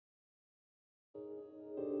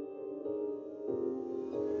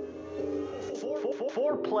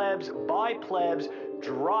For plebs, by plebs,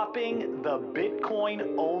 dropping the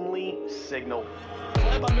Bitcoin only signal.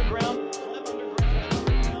 Pleb Underground.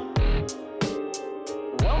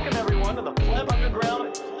 Welcome everyone to the Pleb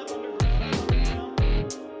Underground.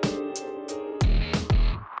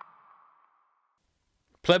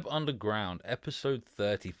 Pleb Underground, episode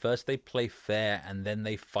 30. First they play fair and then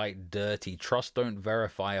they fight dirty. Trust don't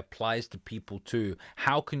verify applies to people too.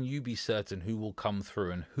 How can you be certain who will come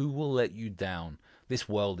through and who will let you down? This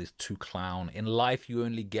world is too clown. In life you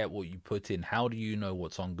only get what you put in. How do you know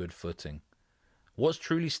what's on good footing? What's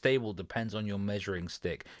truly stable depends on your measuring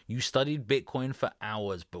stick. You studied Bitcoin for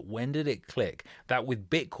hours, but when did it click that with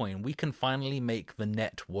Bitcoin we can finally make the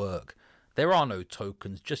net work? There are no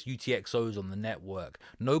tokens, just UTXOs on the network.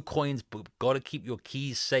 No coins, but gotta keep your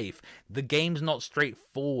keys safe. The game's not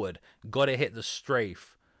straightforward, gotta hit the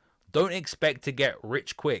strafe. Don't expect to get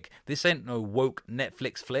rich quick. This ain't no woke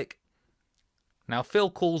Netflix flick. Now Phil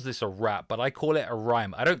calls this a rap, but I call it a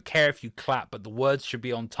rhyme. I don't care if you clap, but the words should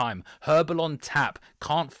be on time. Herbal on tap,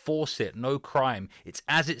 can't force it, no crime. It's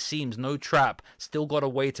as it seems, no trap, still got a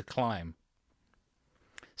way to climb.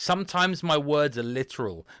 Sometimes my words are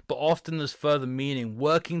literal, but often there's further meaning,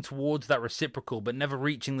 working towards that reciprocal, but never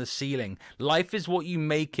reaching the ceiling. Life is what you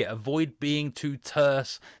make it, avoid being too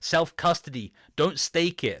terse. Self-custody, don't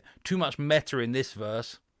stake it, too much meta in this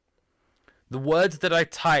verse. The words that I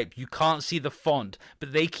type, you can't see the font,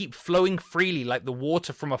 but they keep flowing freely like the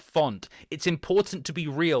water from a font. It's important to be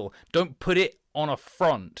real, don't put it on a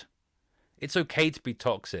front. It's okay to be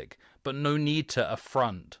toxic, but no need to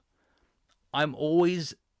affront. I've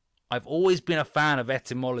always been a fan of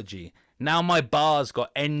etymology. Now my bars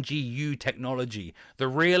got NGU technology. The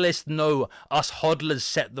realists know us hodlers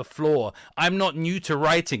set the floor. I'm not new to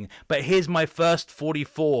writing, but here's my first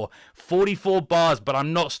 44. 44 bars, but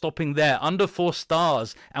I'm not stopping there. Under 4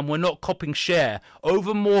 stars, and we're not copping share.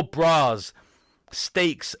 Over more bras.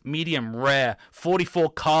 Steaks, medium rare.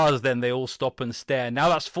 44 cars, then they all stop and stare. Now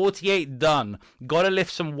that's 48 done. Gotta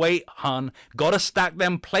lift some weight, hun. Gotta stack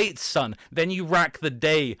them plates, son. Then you rack the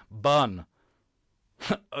day, bun.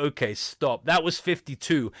 Okay, stop. That was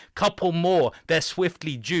 52. Couple more, they're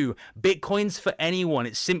swiftly due. Bitcoin's for anyone,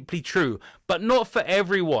 it's simply true. But not for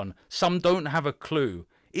everyone. Some don't have a clue.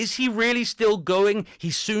 Is he really still going?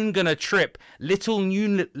 He's soon gonna trip. Little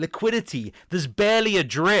new liquidity. There's barely a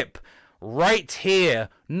drip. Right here,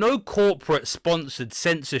 no corporate sponsored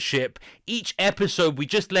censorship. Each episode we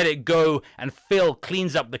just let it go and Phil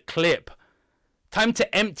cleans up the clip. Time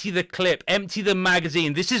to empty the clip, empty the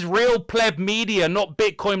magazine. This is real pleb media, not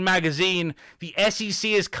Bitcoin magazine. The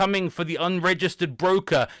SEC is coming for the unregistered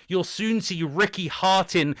broker. You'll soon see Ricky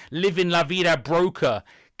Hartin living La Vida broker.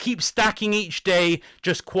 Keep stacking each day,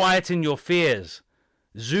 just quieten your fears.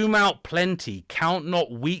 Zoom out plenty, count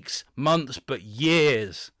not weeks, months, but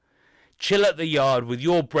years. Chill at the yard with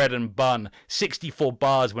your bread and bun. 64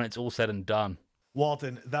 bars when it's all said and done.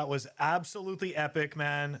 Walton, that was absolutely epic,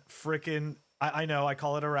 man. Frickin', I know I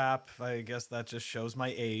call it a rap. I guess that just shows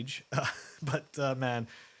my age. But man,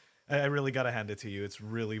 I really got to hand it to you. It's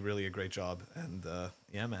really, really a great job. And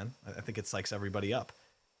yeah, man, I think it psychs everybody up.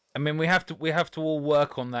 I mean, we have to all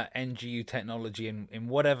work on that NGU technology in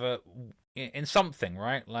whatever, in something,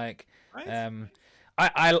 right? Like, right?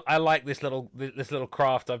 I like this little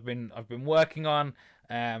craft I've been working on.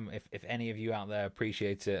 If any of you out there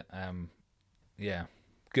appreciate it, yeah,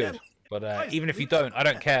 good. Yeah, but nice. Even if you don't, I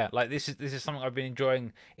don't care. Like this is something I've been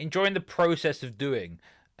enjoying the process of doing.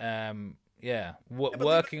 Working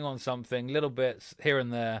on something, little bits here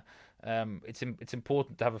and there. It's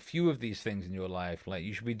important to have a few of these things in your life. Like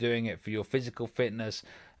you should be doing it for your physical fitness,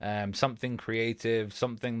 something creative,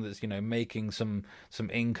 something that's making some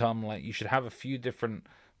income. Like you should have a few different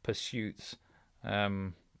pursuits,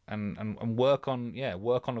 and work on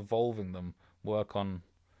evolving them. Work on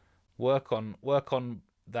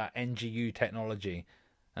that NGU technology.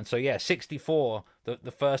 And so 64,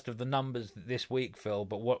 the first of the numbers this week, Phil.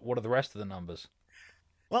 But what are the rest of the numbers?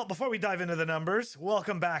 Well, before we dive into the numbers,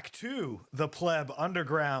 welcome back to the Pleb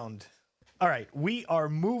Underground. All right, we are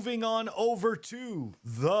moving on over to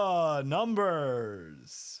the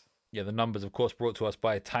numbers. Yeah, the numbers, of course, brought to us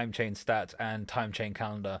by Time Chain Stats and Time Chain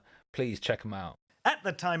Calendar. Please check them out. At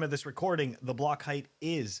the time of this recording, the block height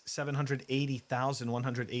is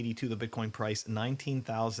 780,182. The Bitcoin price,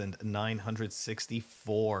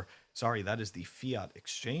 19,964. Sorry, that is the fiat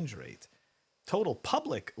exchange rate. Total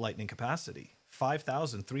public Lightning capacity,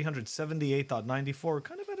 5,378.94.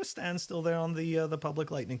 Kind of at a standstill there on the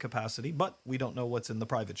public Lightning capacity, but we don't know what's in the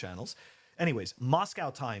private channels. Anyways,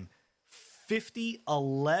 Moscow time,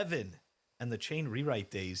 5011. And the chain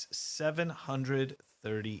rewrite days,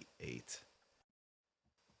 738.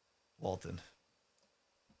 Walton.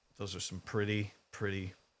 Those are some pretty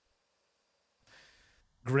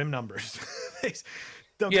grim numbers.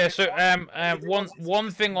 Yeah. So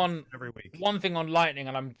one thing on Lightning,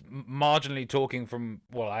 and I'm marginally talking from,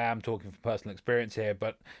 well, I am talking from personal experience here,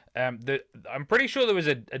 but I'm pretty sure there was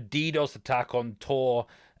a DDoS attack on Tor.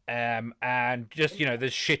 And just,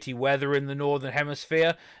 there's shitty weather in the northern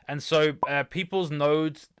hemisphere, and so people's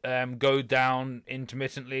nodes go down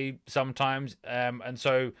intermittently sometimes, and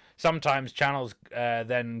so sometimes channels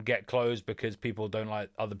then get closed because people don't like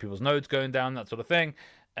other people's nodes going down, that sort of thing.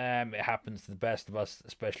 It happens to the best of us,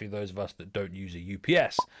 especially those of us that don't use a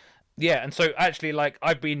UPS. Yeah, and so actually, like,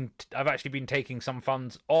 I've actually been taking some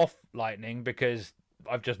funds off Lightning because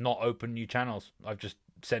I've just not opened new channels. I've just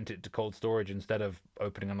sent it to cold storage instead of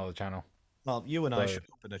opening another channel. Well, you and I should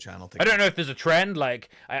open a channel together. I don't know if there's a trend. I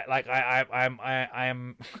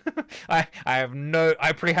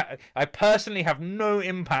personally have no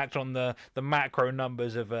impact on the macro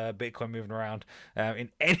numbers of Bitcoin moving around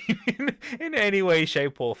in any way,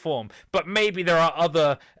 shape, or form. But maybe there are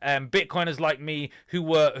other Bitcoiners like me who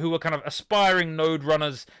were kind of aspiring node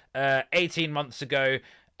runners 18 months ago.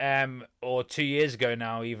 Or 2 years ago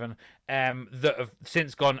now even, that have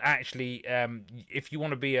since gone, actually, if you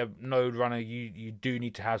want to be a node runner, you do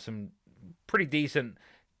need to have some pretty decent,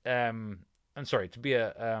 to be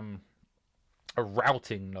a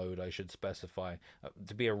routing node, I should specify.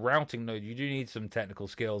 To be a routing node, you do need some technical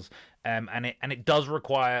skills, and it does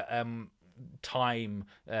require time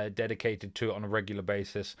dedicated to it on a regular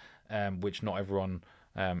basis, which not everyone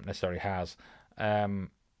necessarily has.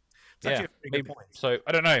 Yeah, maybe. So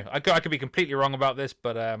I don't know. I could be completely wrong about this,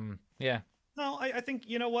 but yeah. No, I think,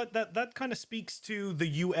 you know what, that kind of speaks to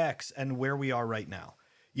the UX and where we are right now.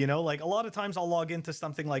 Like a lot of times I'll log into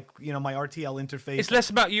something like, my RTL interface. It's less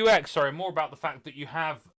about UX, sorry, more about the fact that you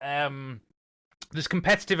have there's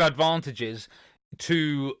competitive advantages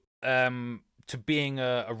to being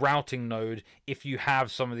a routing node if you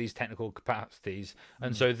have some of these technical capacities,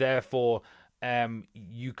 and so therefore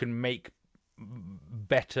you can make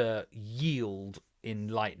better yield in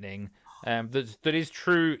Lightning. That is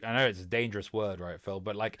true. I know it's a dangerous word, right, Phil?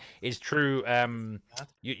 But like, it's true.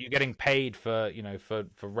 You're getting paid for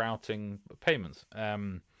for routing payments.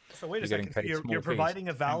 So wait a second. You're providing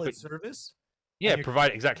a valid service. Yeah,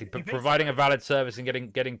 providing a valid service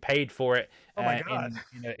and getting paid for it. Oh my God.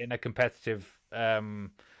 In a competitive. I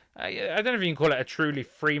don't know if you can call it a truly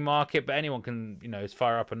free market, but anyone can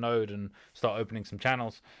fire up a node and start opening some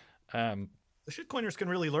channels. The shitcoiners can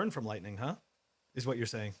really learn from Lightning, huh? Is what you're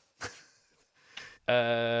saying?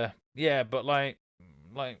 Yeah, but like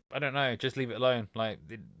I don't know, just leave it alone. I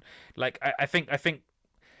think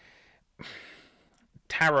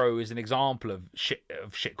Taro is an example of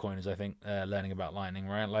shitcoiners. I think learning about Lightning,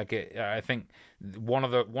 right? I think one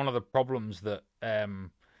of the problems that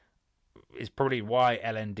is probably why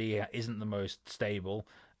LND isn't the most stable.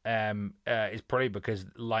 Is probably because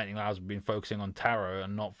Lightning Labs have been focusing on Taro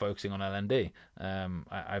and not focusing on LND.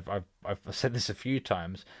 I've said this a few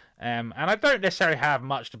times, and I don't necessarily have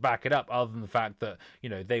much to back it up, other than the fact that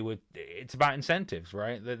it's about incentives,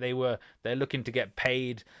 right? That they're looking to get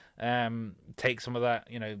paid, take some of that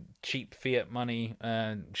cheap fiat money,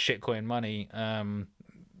 shitcoin money.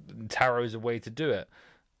 Taro is a way to do it.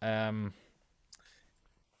 You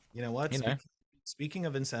know what? Speaking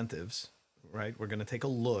of incentives. Right, we're going to take a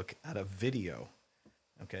look at a video,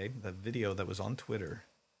 okay? The video that was on Twitter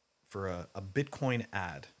for a Bitcoin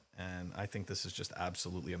ad, and I think this is just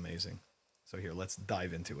absolutely amazing. So here, let's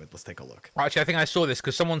dive into it. Let's take a look. Actually, I think I saw this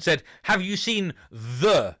because someone said, "Have you seen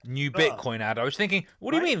the new Bitcoin ad?" I was thinking,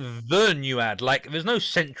 what do you mean the new ad? Like, there's no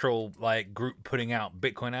central group putting out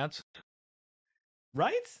Bitcoin ads,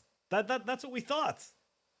 right? That's what we thought,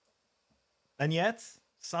 and yet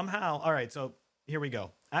somehow, all right. So here we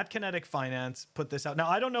go. At Kinetic Finance put this out. Now,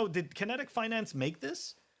 I don't know, did Kinetic Finance make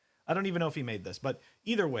this? I don't even know if he made this, but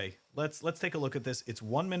either way, let's take a look at this. It's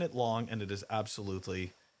 1 minute long, and it is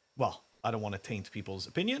absolutely, well, I don't want to taint people's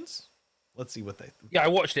opinions. Let's see what they think. Yeah, I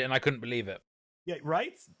watched it and I couldn't believe it. Yeah,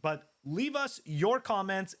 right? But leave us your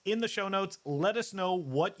comments in the show notes. Let us know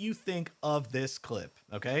what you think of this clip.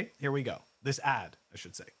 Okay, here we go. This ad, I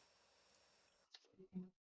should say.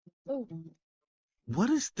 What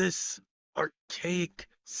is this archaic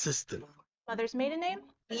system? Mother's maiden name?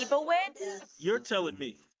 Ebowitz? You're telling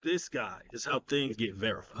me this guy is how things get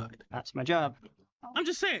verified. That's my job. I'm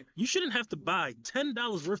just saying, you shouldn't have to buy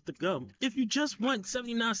 $10 worth of gum if you just want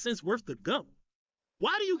 79 cents worth of gum.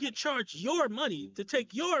 Why do you get charged your money to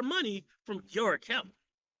take your money from your account?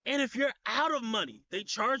 And if you're out of money, they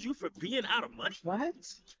charge you for being out of money? What?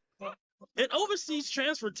 An overseas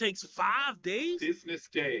transfer takes 5 days? Business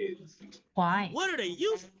days. Why? What are they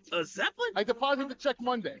using? A Zeppelin? I deposited the check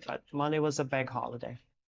Monday. But Monday was a bank holiday.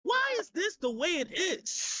 Why is this the way it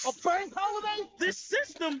is? A bank holiday? This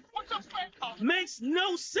system What's a bank holiday? makes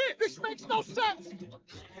no sense. This makes no sense.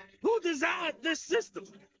 Who designed this system?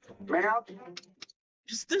 Ma'am?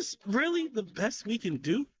 Is this really the best we can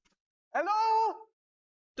do? Hello?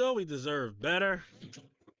 Don't we deserve better?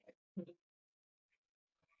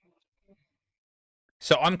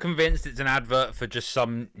 So I'm convinced it's an advert for just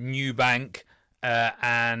some new bank,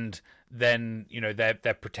 and then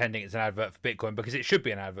they're pretending it's an advert for Bitcoin, because it should be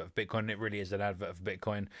an advert for Bitcoin. And it really is an advert for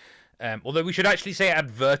Bitcoin. Although we should actually say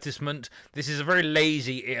advertisement. This is a very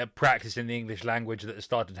lazy practice in the English language that has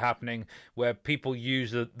started happening, where people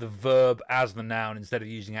use the verb as the noun instead of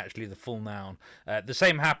using actually the full noun. The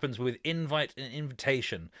same happens with invite and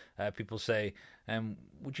invitation. People say,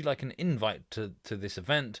 would you like an invite to this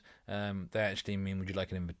event? They actually mean, would you like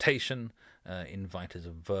an invitation? Invite is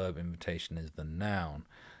a verb, invitation is the noun.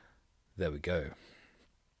 There we go.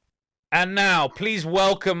 And now, please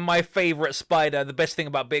welcome my favorite spider. The best thing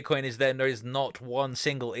about Bitcoin is there is not one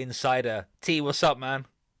single insider. T, what's up, man?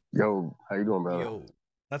 Yo, how you doing, brother? Yo.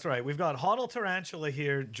 That's right. We've got HodlTarantula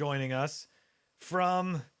here joining us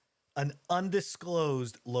from an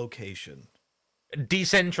undisclosed location.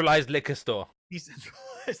 Decentralized liquor store.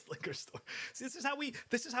 Decentralized liquor store. See, this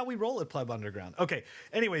is how we roll at Pleb Underground. Okay.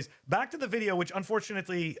 Anyways, back to the video, which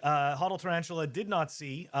unfortunately HodlTarantula did not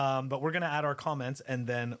see, but we're gonna add our comments and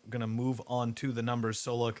then we're gonna move on to the numbers.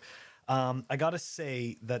 So look, I gotta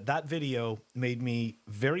say that video made me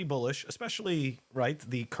very bullish, especially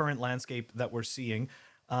the current landscape that we're seeing.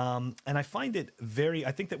 And I find it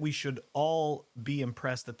I think that we should all be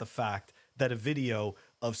impressed at the fact that a video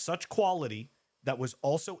of such quality that was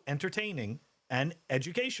also entertaining and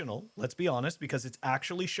educational, let's be honest, because it's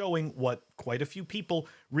actually showing what quite a few people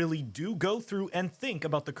really do go through and think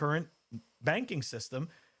about the current banking system.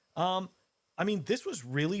 I mean, this was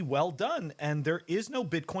really well done, and there is no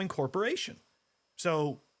Bitcoin corporation.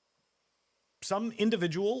 So some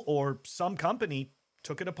individual or some company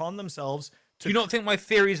took it upon themselves. Do you not think my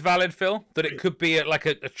theory is valid, Phil? That it could be like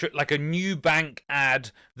a new bank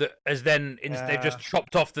ad that has then they've just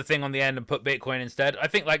chopped off the thing on the end and put Bitcoin instead. I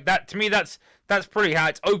think like that. To me, that's pretty how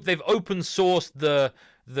it's they've open sourced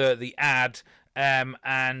the ad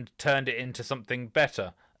and turned it into something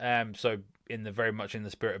better. So very much in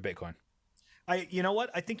the spirit of Bitcoin. You know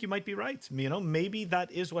what? I think you might be right. Maybe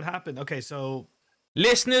that is what happened. Okay, so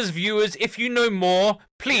listeners, viewers, if you know more,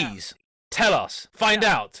 please tell us. Find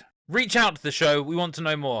out. Reach out to the show. We want to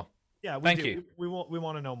know more. Yeah, Thank you. We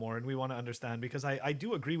want to know more, and we want to understand, because I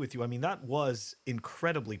do agree with you. I mean, that was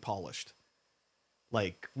incredibly polished,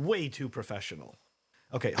 like way too professional.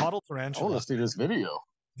 Okay, HodlTarantula. I want to see this video.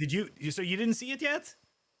 Did you? So you didn't see it yet?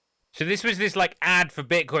 So this was this like ad for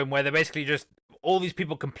Bitcoin where they're basically just all these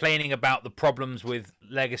people complaining about the problems with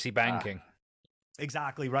legacy banking.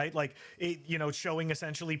 Exactly, right? Like it, showing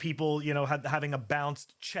essentially people, having a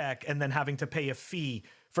bounced check and then having to pay a fee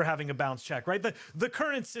for having a bounce check, right? The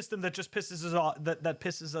current system that just pisses us off, that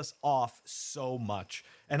pisses us off so much,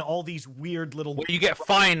 and all these weird little. Well, you get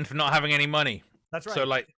fined for not having any money. That's right. So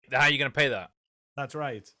like, how are you going to pay that? That's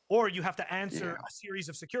right. Or you have to answer a series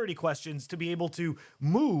of security questions to be able to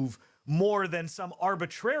move more than some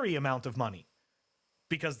arbitrary amount of money,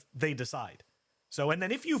 because they decide. So, and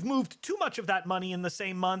then if you've moved too much of that money in the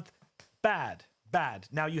same month, bad.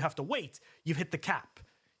 Now you have to wait. You've hit the cap.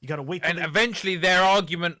 You got to wait. And eventually their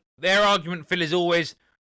argument, Phil, is always,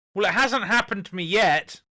 well, it hasn't happened to me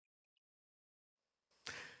yet.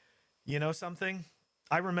 You know something?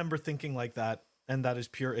 I remember thinking like that, and that is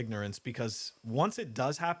pure ignorance, because once it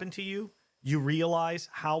does happen to you, you realize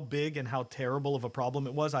how big and how terrible of a problem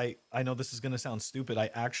it was. I know this is going to sound stupid. I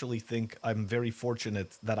actually think I'm very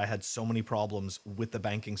fortunate that I had so many problems with the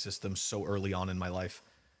banking system so early on in my life.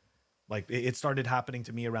 Like, it started happening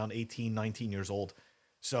to me around 18, 19 years old.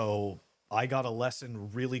 So I got a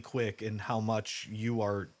lesson really quick in how much you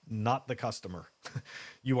are not the customer.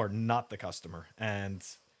 You are not the customer. And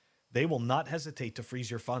they will not hesitate to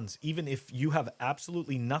freeze your funds, even if you have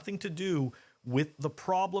absolutely nothing to do with the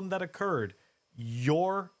problem that occurred.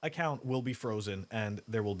 Your account will be frozen and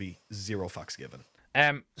there will be zero fucks given.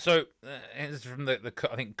 So it's from the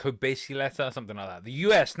I think Kobeissi letter, something like that. The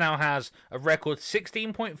US now has a record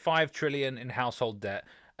 16.5 trillion in household debt.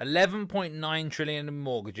 11.9 trillion in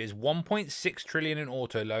mortgages, 1.6 trillion in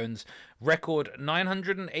auto loans, record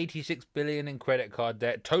 986 billion in credit card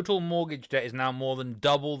debt. Total mortgage debt is now more than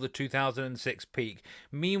double the 2006 peak.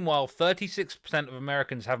 Meanwhile, 36% of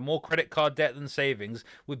Americans have more credit card debt than savings,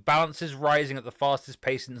 with balances rising at the fastest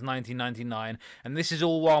pace since 1999. And this is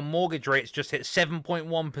all while mortgage rates just hit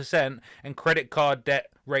 7.1% and credit card debt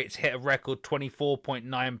rates hit a record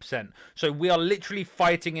 24.9%. So we are literally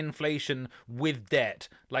fighting inflation with debt.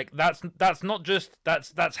 Like that's not just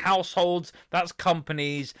that's households, that's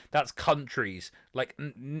companies, that's countries. Like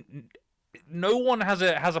no one has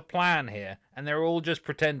a plan here, and they're all just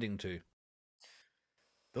pretending to.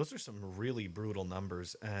 Those are some really brutal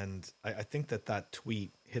numbers, and I think that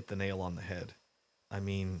tweet hit the nail on the head. I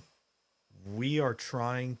mean, we are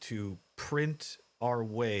trying to print our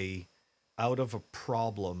way out of a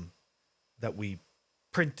problem that we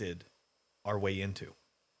printed our way into.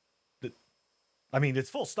 I mean, it's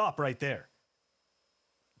full stop right there.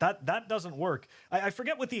 That doesn't work. I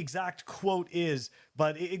forget what the exact quote is,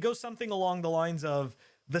 but it goes something along the lines of,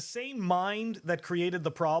 the same mind that created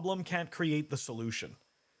the problem can't create the solution.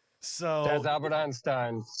 So That's Albert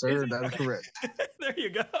Einstein, sir. That is correct. There you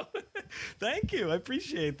go. Thank you. I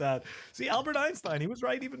appreciate that. See, Albert Einstein, he was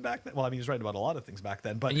right even back then. Well, I mean, he was right about a lot of things back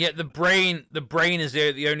then, but and yet the brain is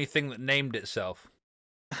the only thing that named itself.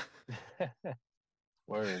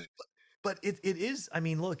 Word. But it is, I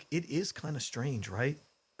mean, look, it is kind of strange, right?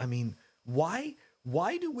 I mean, why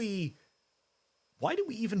do we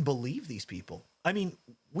even believe these people? I mean,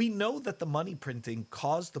 we know that the money printing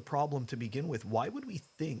caused the problem to begin with. Why would we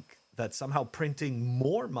think that somehow printing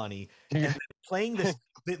more money and playing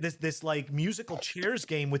this like musical chairs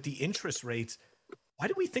game with the interest rates, why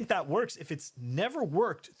do we think that works if it's never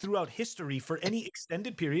worked throughout history for any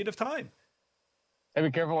extended period of time? Hey,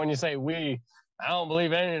 be careful when you say we. I don't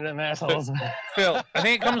believe any of them assholes. Phil, I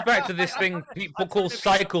think it comes back to this thing people call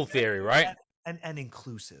cycle theory, right? And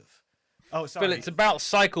inclusive. Oh, sorry. Phil, it's about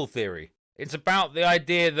cycle theory. It's about the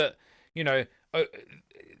idea that,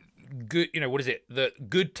 good, what is it? That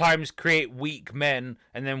good times create weak men,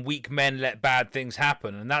 and then weak men let bad things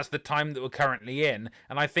happen, and that's the time that we're currently in.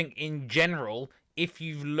 And I think in general, if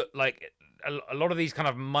you look like a lot of these kind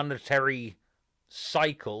of monetary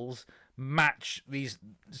cycles match these,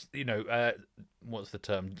 what's the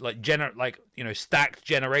term? Stacked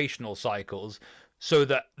generational cycles. So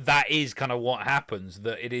that is kind of what happens.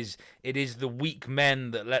 That it is the weak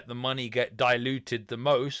men that let the money get diluted the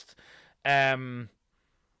most. I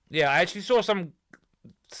actually saw some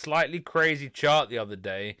slightly crazy chart the other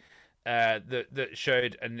day that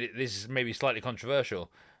showed, and this is maybe slightly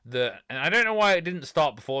controversial, and I don't know why it didn't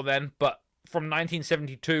start before then, but from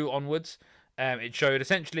 1972 onwards, it showed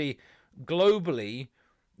essentially globally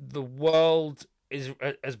the world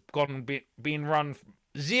has been run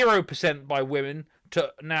 0% by women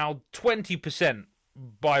to now 20%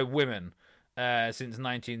 by women since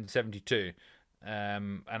 1972.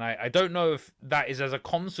 And I don't know if that is as a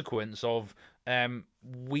consequence of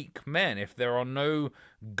weak men. If there are no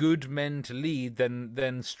good men to lead,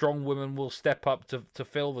 then strong women will step up to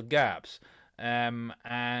fill the gaps.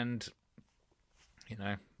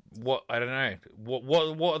 What I don't know.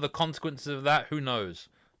 What are the consequences of that? Who knows?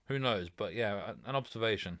 But yeah, an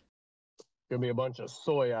observation. Gonna be a bunch of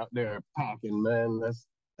soy out there packing, man.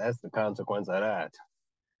 That's the consequence of that.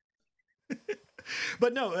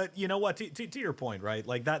 But no, you know what? To your point, right?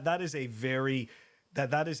 Like that is a very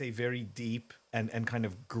deep and kind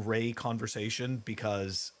of gray conversation,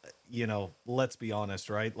 because let's be honest,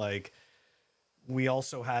 right? Like, we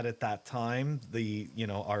also had at that time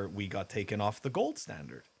we got taken off the gold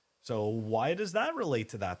standard. So why does that relate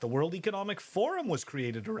to that? The World Economic Forum was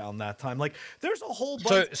created around that time. Like, there's a whole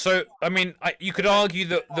bunch. So I mean, you could argue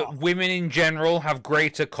that women in general have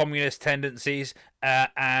greater communist tendencies,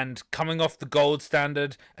 and coming off the gold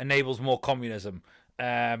standard enables more communism.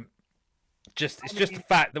 It's just the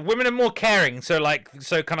fact that women are more caring.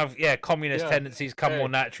 Communist tendencies come more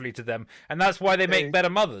naturally to them, and that's why they make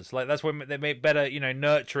better mothers. Like, that's when they make better,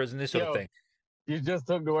 nurturers and this sort of thing. You just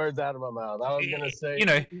took the words out of my mouth. I was gonna say,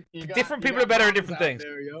 different people are better at different things.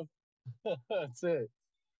 There, that's it.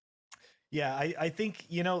 Yeah, I think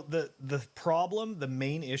the problem, the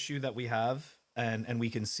main issue that we have, and we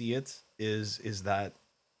can see it, is that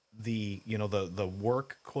the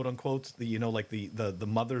work, quote unquote, the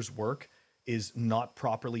mother's work is not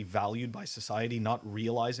properly valued by society, not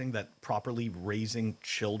realizing that properly raising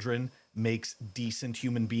children makes decent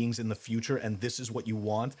human beings in the future, and this is what you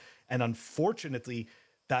want. And unfortunately,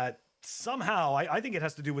 that somehow, I think it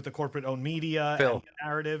has to do with the corporate-owned media and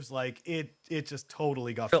narratives. Like, it just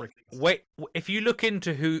totally got freaking. Wait, if you look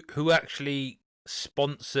into who actually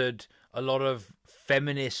sponsored a lot of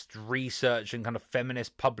feminist research and kind of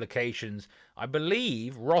feminist publications. I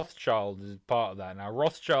believe Rothschild is part of that. Now,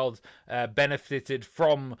 Rothschild benefited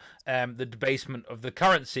from the debasement of the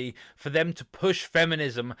currency. For them to push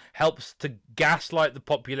feminism helps to gaslight the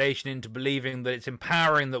population into believing that it's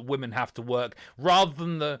empowering that women have to work, rather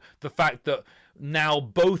than the fact that now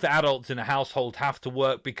both adults in a household have to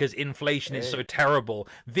work because inflation is so terrible.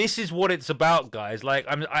 This is what it's about, guys. Like,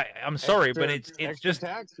 I'm sorry, but it's just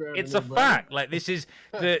it's a fact. Like, this is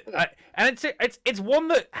and it's one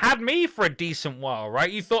that had me for a decent while, right?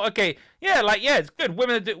 You thought, okay, it's good.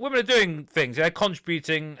 Women are doing things. They're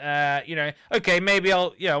contributing. Okay, maybe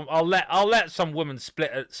I'll let some women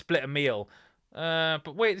split a meal.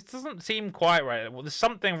 But wait, this doesn't seem quite right. Well, there's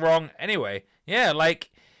something wrong anyway. Yeah, like,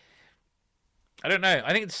 I don't know.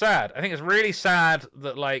 I think it's sad. I think it's really sad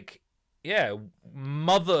that, like,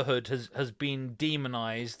 motherhood has been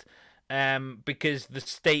demonized because the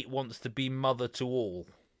state wants to be mother to all.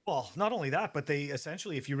 Well, not only that, but they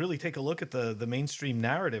essentially, if you really take a look at the mainstream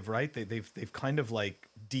narrative, right? They've kind of like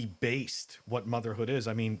debased what motherhood is.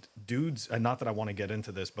 I mean, dudes, and not that I want to get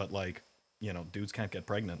into this, but like, dudes can't get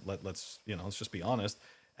pregnant. Let's just be honest.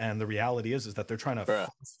 And the reality is that they're trying to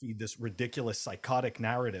feed this ridiculous psychotic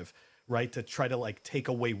narrative, right, to try to like take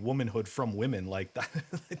away womanhood from women. Like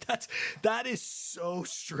that is so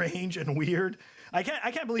strange and weird. I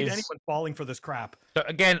can't believe anyone's falling for this crap. So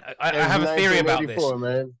again, I have a theory about this.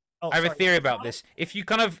 Man. I have a theory about this. If you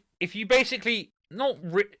basically and I'm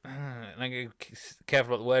gonna be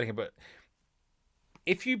careful about the wording here, but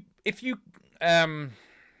if you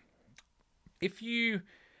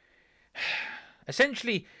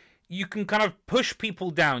essentially, you can kind of push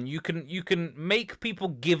people down. You can make people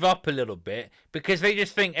give up a little bit because they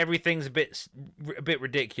just think everything's a bit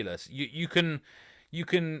ridiculous. You can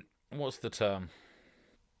what's the term?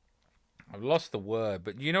 I've lost the word,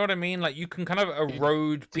 but you know what I mean. Like, you can kind of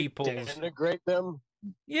erode people's, denigrate them.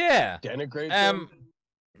 Yeah, denigrate them.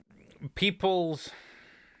 People's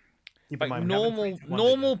like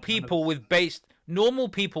normal people with based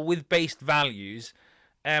values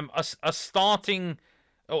are starting.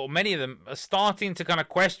 Or many of them are starting to kind of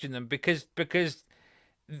question them because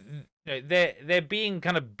they're being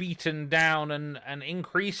kind of beaten down and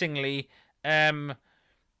increasingly. I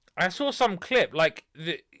saw some clip like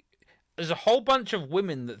there's a whole bunch of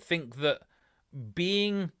women that think that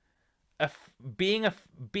being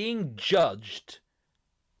judged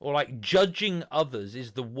or like judging others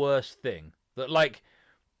is the worst thing. That like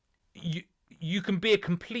you can be a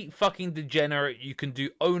complete fucking degenerate, you can do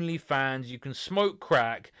OnlyFans, you can smoke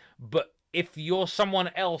crack, but if you're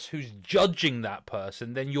someone else who's judging that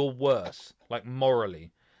person, then you're worse, like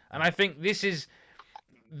morally. And I think this is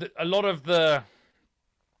a lot of the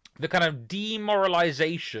kind of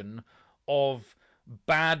demoralization of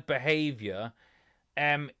bad behavior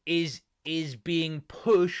is being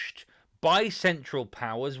pushed by central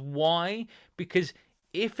powers. Why? Because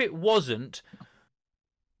if it wasn't,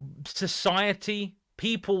 society,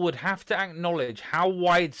 people would have to acknowledge how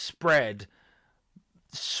widespread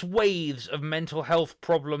swathes of mental health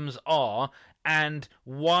problems are, and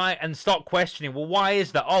start questioning, well, why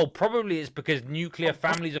is that? Oh, probably it's because nuclear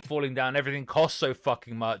families are falling down, everything costs so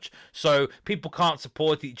fucking much, so people can't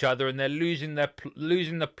support each other, and they're losing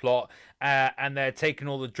the plot, and they're taking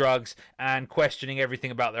all the drugs and questioning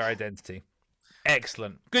everything about their identity.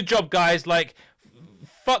 Excellent, good job, guys. Like,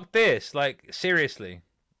 fuck this. Like, seriously.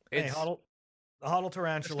 Hey,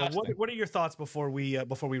 HodlTarantula, what are your thoughts before we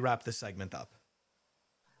wrap this segment up?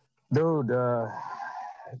 Dude,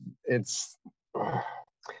 it's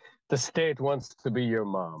the state wants to be your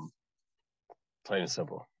mom, plain and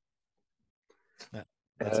simple. Yeah,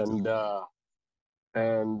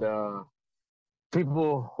 and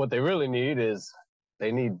people, what they really need is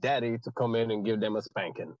they need daddy to come in and give them a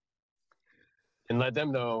spanking and let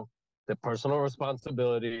them know that personal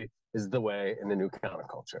responsibility is the way in the new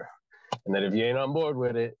counterculture, and that if you ain't on board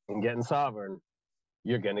with it and getting sovereign,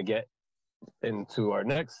 you're gonna get into our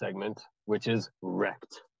next segment, which is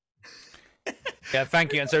wrecked. Yeah,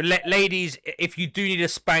 thank you. And so, ladies, if you do need a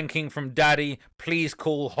spanking from daddy, please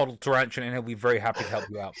call HodlTarantula and he'll be very happy to help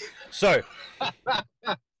you out. So,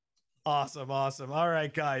 awesome. All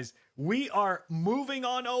right, guys, we are moving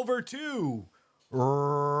on over to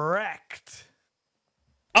Wrecked.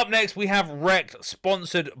 Up next, we have Wrecked,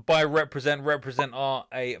 sponsored by Represent. Represent are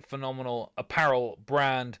a phenomenal apparel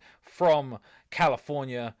brand from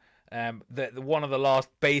California. They're one of the last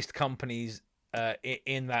based companies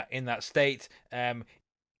in that state.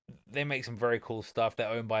 They make some very cool stuff. They're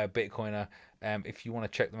owned by a Bitcoiner. If you want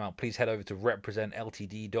to check them out, please head over to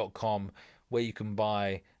representltd.com, where you can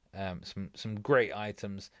buy some great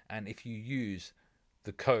items, and if you use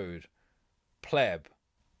the code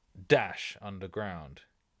pleb-underground,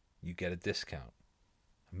 you get a discount,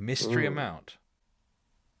 a mystery amount.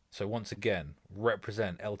 So once again,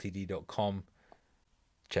 representltd.com.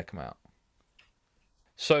 Check them out.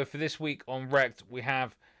 So for this week on Wrecked, we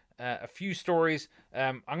have a few stories.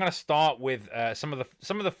 I'm going to start with some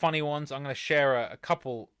of the funny ones. I'm going to share a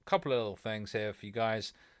couple of little things here for you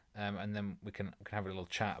guys, and then we can have a little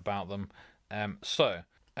chat about them. I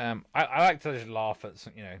like to just laugh at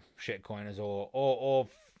shitcoiners or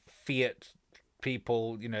fiat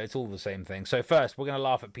people. It's all the same thing. So first, we're going to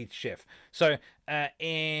laugh at Peter Schiff. So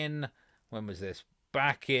when was this?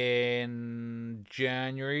 Back in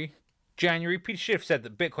January, Peter Schiff said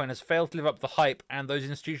that Bitcoin has failed to live up to the hype, and those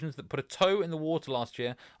institutions that put a toe in the water last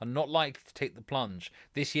year are not likely to take the plunge.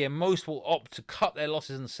 This year, most will opt to cut their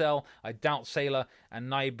losses and sell. I doubt Saylor and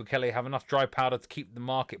Nayib Bukele have enough dry powder to keep the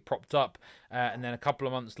market propped up. And then a couple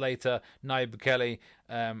of months later, Nayib Bukele,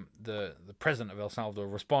 the president of El Salvador,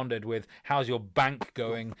 responded with, "How's your bank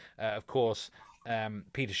going?" Of course,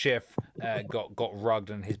 Peter Schiff got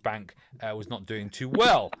rugged, and his bank was not doing too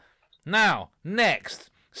well. Now, next.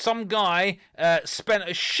 Some guy spent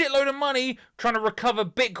a shitload of money trying to recover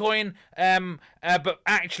Bitcoin, but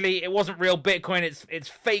actually it wasn't real Bitcoin. It's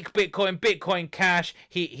fake Bitcoin Cash.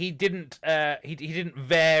 He didn't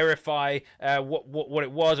verify what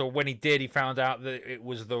it was, or when he did, he found out that it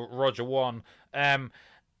was the Roger One.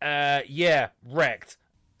 Wrecked.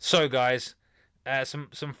 So guys, some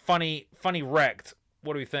funny Wrecked.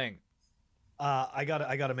 What do we think? I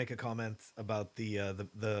gotta make a comment about the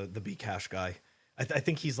Bcash guy. I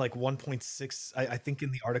think he's like 1.6. I think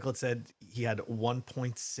in the article it said he had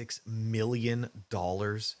 $1.6 million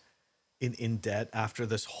in debt after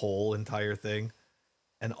this whole entire thing,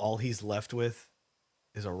 and all he's left with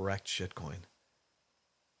is a wrecked shitcoin.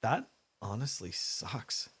 That honestly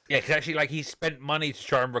sucks. Yeah, because actually, he spent money to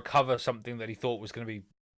try and recover something that he thought was going to be,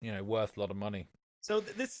 worth a lot of money. So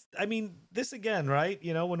this again, right?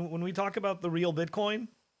 When we talk about the real Bitcoin,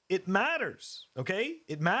 it matters, okay?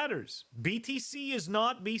 It matters. BTC is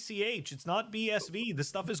not BCH. It's not BSV. This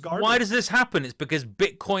stuff is garbage. Why does this happen? It's because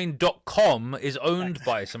Bitcoin.com is owned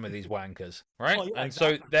by some of these wankers, right? Oh, yeah, and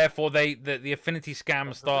exactly. so therefore the affinity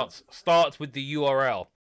scam starts with the URL.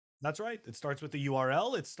 That's right. It starts with the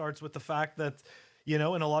URL. It starts with the fact that, in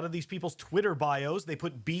a lot of these people's Twitter bios, they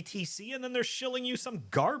put BTC and then they're shilling you some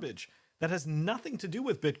garbage that has nothing to do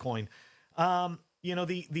with Bitcoin.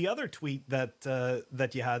 The other tweet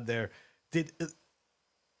that you had there,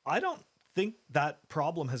 I don't think that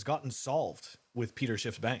problem has gotten solved with Peter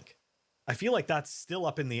Schiff's bank. I feel like that's still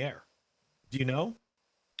up in the air. Do you know?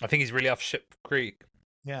 I think he's really off Ship Creek.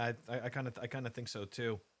 Yeah, I kind of think so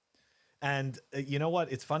too. And you know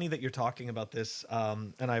what? It's funny that you're talking about this.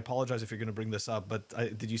 And I apologize if you're going to bring this up, but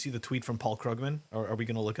did you see the tweet from Paul Krugman? Or are we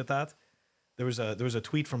going to look at that? There was a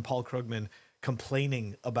tweet from Paul Krugman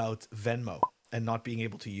complaining about Venmo and not being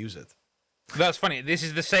able to use it. That's funny. This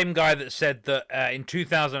is the same guy that said that in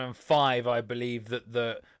 2005, I believe, that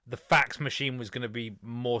the fax machine was going to be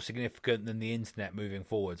more significant than the internet moving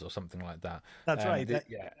forwards, or something like that. That's right.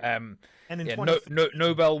 And in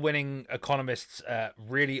Nobel-winning economists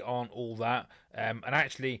really aren't all that. And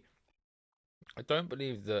actually, I don't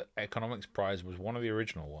believe the Economics Prize was one of the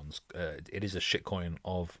original ones. It is a shitcoin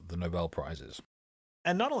of the Nobel Prizes.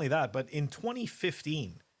 And not only that, but in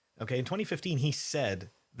 2015, he said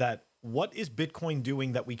that what is Bitcoin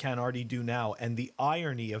doing that we can already do now? And the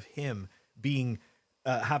irony of him being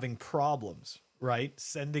having problems, right?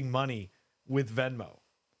 Sending money with Venmo.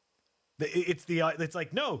 It's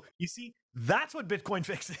like, no, you see, that's what Bitcoin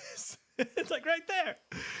fixes. It's like right there.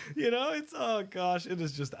 Oh gosh, it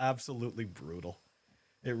is just absolutely brutal.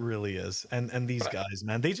 It really is. And these guys,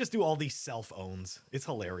 man, they just do all these self-owns. It's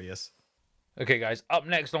hilarious. Okay, guys, up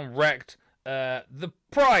next on Wrecked, the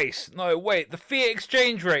price. No, wait, the fiat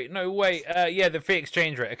exchange rate. No, wait, the fiat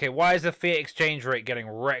exchange rate. Okay, why is the fiat exchange rate getting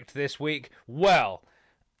wrecked this week? Well,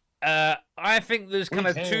 I think there's kind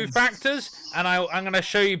of two factors, and I'm going to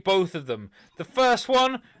show you both of them. The first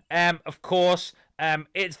one, of course,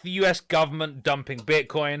 it's the US government dumping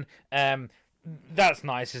Bitcoin. That's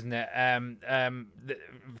nice, isn't it?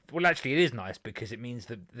 Well, actually, it is nice because it means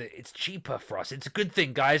that it's cheaper for us. It's a good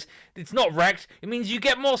thing, guys. It's not wrecked. It means you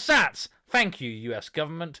get more sats. Thank you, US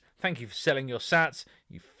government. Thank you for selling your sats,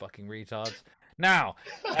 you fucking retards. Now,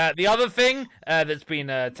 the other thing that's been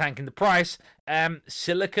tanking the price,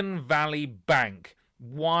 Silicon Valley Bank.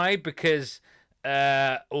 Why? Because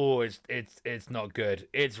it's not good.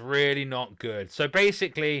 It's really not good. So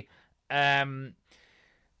basically,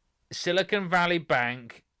 Silicon Valley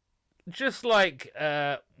Bank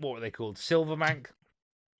what were they called? Silverbank.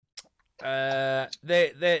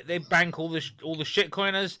 They bank all the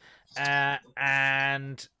shitcoiners,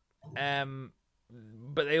 and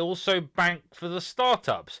but they also bank for the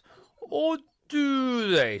startups, or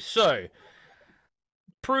do they? So,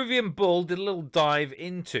 Peruvian Bull did a little dive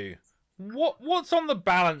into what's on the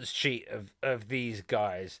balance sheet of these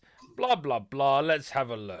guys. Blah blah blah. Let's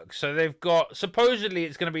have a look. So they've got, supposedly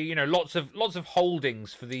it's going to be lots of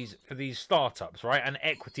holdings for these startups, right? And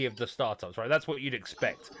equity of the startups, right? That's what you'd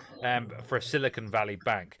expect for a Silicon Valley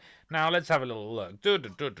bank. Now let's have a little look. Blah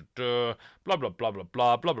blah blah blah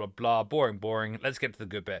blah blah blah blah. Boring. Let's get to the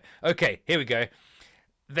good bit. Okay, here we go.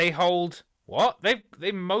 They hold what?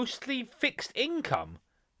 They mostly fixed income.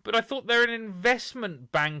 But I thought they're an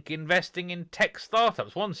investment bank investing in tech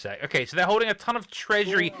startups. One sec. Okay, so they're holding a ton of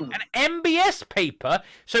treasury and MBS paper.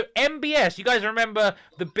 So MBS, you guys remember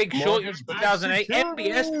The Big Short in 2008?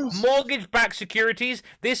 MBS, mortgage-backed securities.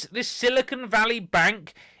 This Silicon Valley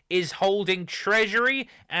bank is holding treasury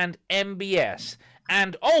and MBS.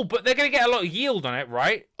 And, but they're going to get a lot of yield on it,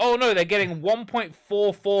 right? Oh, no, they're getting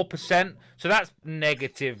 1.44%. So that's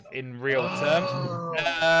negative in real terms.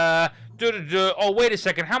 Oh, wait a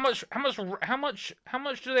second. How much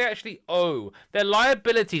do they actually owe? Their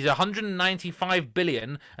liabilities are 195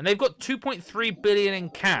 billion, and they've got 2.3 billion in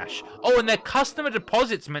cash. Oh, and their customer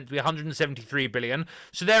deposits meant to be 173 billion.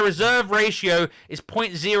 So their reserve ratio is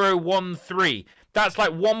 0.013. That's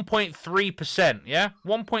like 1.3%. Yeah,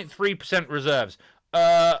 1.3% reserves.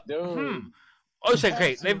 Oh, so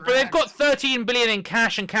okay. They've got 13 billion in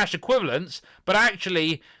cash and cash equivalents, but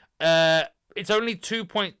actually, it's only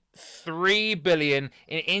 2.3 billion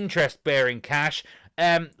in interest-bearing cash.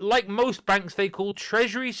 Like most banks, they call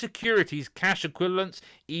treasury securities cash equivalents,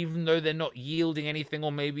 even though they're not yielding anything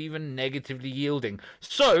or maybe even negatively yielding.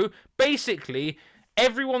 So basically,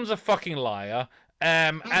 everyone's a fucking liar,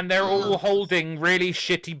 and they're all holding really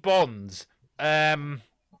shitty bonds.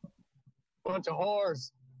 Bunch of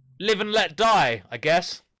whores. Live and let die, I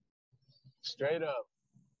guess. Straight up.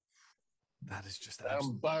 That is just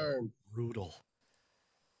burn. Brutal.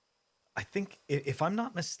 I think, if I'm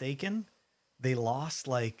not mistaken, they lost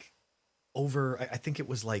like over, I think it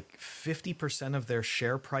was like 50% of their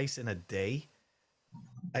share price in a day.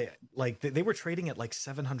 They were trading at like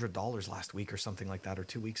 $700 last week or something like that, or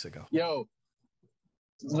 2 weeks ago. Yo,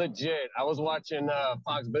 legit. I was watching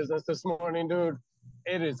Fox Business this morning, dude.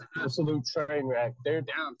 It is absolute train wreck. They're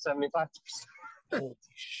down 75%. Holy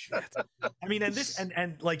shit. I mean,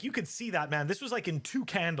 and like you could see that, man. This was like in 2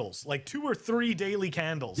 candles, like 2 or 3 daily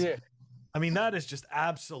candles. Yeah. I mean, that is just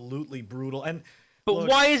absolutely brutal. But look,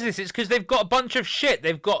 why is this? It's because they've got a bunch of shit.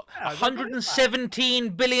 They've got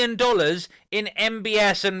 $117 billion in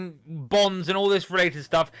MBS and bonds and all this related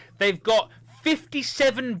stuff. They've got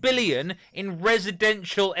 57 billion in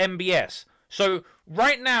residential MBS. So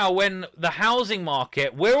right now, when the housing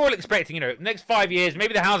market, we're all expecting, next 5 years,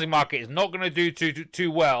 maybe the housing market is not going to do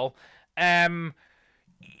too well, and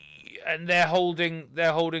they're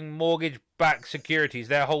holding mortgage-backed securities.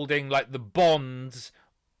 They're holding like the bonds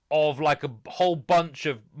of like a whole bunch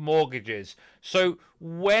of mortgages. So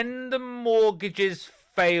when the mortgages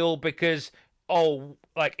fail because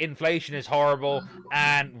like inflation is horrible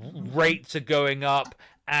and rates are going up,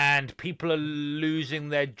 and people are losing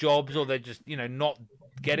their jobs, or they're just, not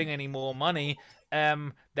getting any more money,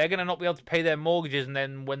 they're going to not be able to pay their mortgages. And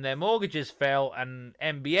then when their mortgages fail and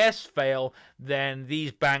MBS fail, then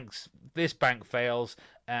this bank fails,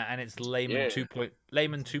 and it's Lehman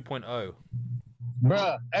 2.0.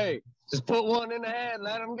 Bruh, hey, just put one in the head.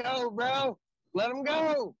 Let them go, bro. Let them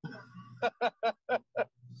go.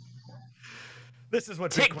 This is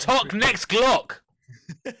what TikTok next Glock.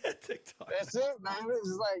 TikTok. That's it, man. It's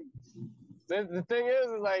just like, the thing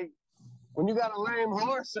is like, when you got a lame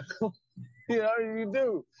horse, you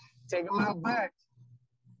do. Take him out back.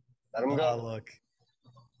 Let him go. Look,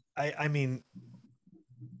 I mean,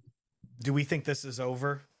 do we think this is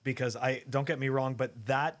over? Because don't get me wrong, but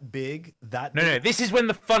No, this is when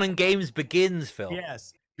the fun and games begins, Phil.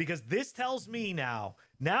 Yes, because this tells me now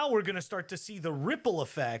we're going to start to see the ripple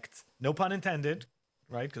effect, no pun intended,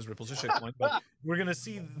 right? Because ripple's a shitcoin, but we're going to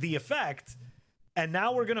see the effect. And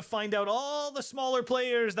now we're going to find out all the smaller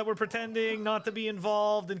players that were pretending not to be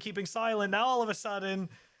involved and keeping silent. Now, all of a sudden,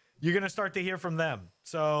 you're going to start to hear from them.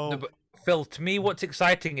 So, no, but Phil, to me, what's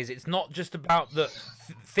exciting is it's not just about that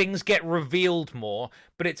things get revealed more,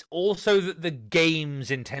 but it's also that the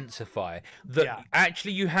games intensify. That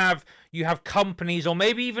actually you have companies or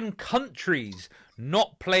maybe even countries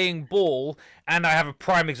not playing ball. And I have a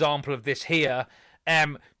prime example of this here.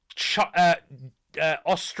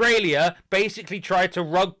 Australia basically tried to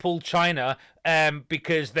rug pull China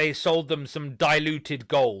because they sold them some diluted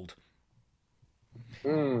gold.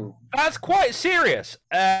 That's quite serious,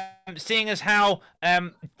 seeing as how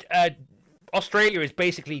Australia is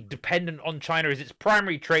basically dependent on China as its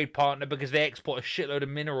primary trade partner because they export a shitload of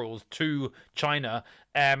minerals to China.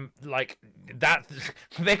 Like that,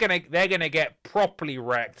 they're gonna get properly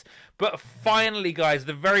wrecked. But finally, guys,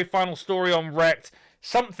 the very final story on wrecked.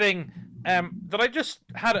 Something that I just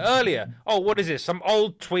had earlier. Oh, what is this? Some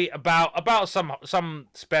old tweet about some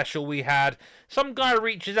special we had. Some guy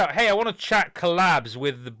reaches out. Hey, I want to chat collabs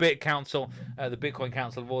with the Bitcoin Council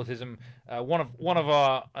of Autism, one of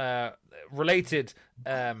our related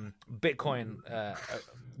Bitcoin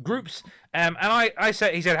groups. And I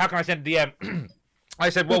said, he said, how can I send a DM? I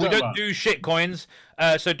said, well, we don't do shit coins,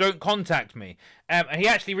 so don't contact me. And he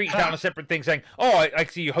actually reached out on a separate thing saying, oh, I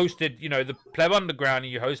see you hosted, the Pleb Underground,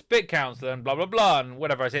 and you host Bit Council, and blah, blah, blah, and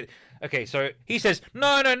whatever. I said, okay, so he says,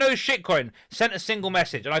 no shitcoin. Sent a single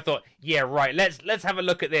message. And I thought, yeah, right, let's have a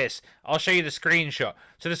look at this. I'll show you the screenshot.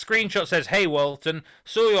 So the screenshot says, hey, Walton,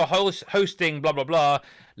 saw your hosting, blah, blah, blah.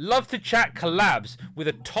 Love to chat collabs with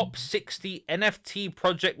a top 60 NFT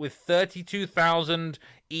project with 32,000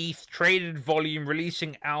 ETH traded volume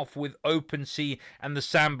releasing alpha with OpenSea and the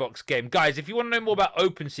Sandbox game. Guys, if you want to know more about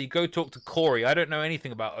OpenSea, go talk to Corey. I don't know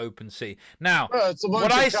anything about OpenSea. Now,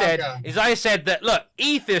 what I said is that, look,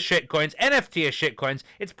 ETH is shitcoins, NFT is shitcoins.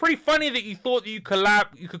 It's pretty funny that you thought that you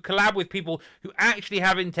could collab with people who actually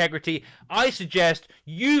have integrity. I suggest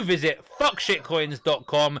you visit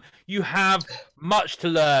fuckshitcoins.com. You have much to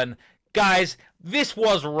learn. Guys, this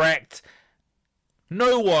was wrecked.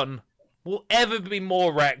 No one will ever be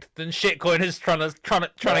more wrecked than shitcoiners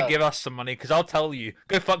trying to give us some money, because I'll tell you,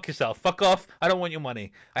 go fuck yourself. Fuck off. I don't want your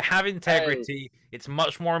money. I have integrity. Hey. It's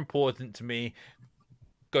much more important to me.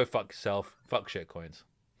 Go fuck yourself. Fuck shitcoins.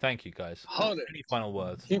 Thank you, guys. 100. Any final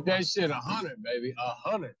words? Keep that shit 100, baby.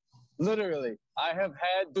 100. Literally, I have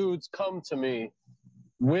had dudes come to me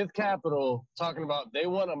with capital talking about they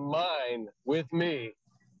want to mine with me.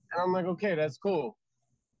 And I'm like, okay, that's cool.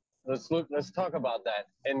 Let's talk about that.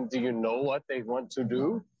 And do you know what they want to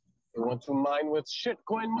do? They want to mine with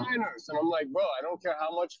shitcoin miners. And I'm like, bro, I don't care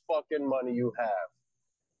how much fucking money you have.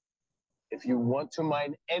 If you want to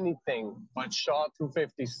mine anything but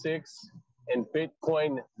SHA-256 and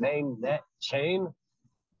Bitcoin mainnet chain,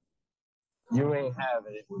 you ain't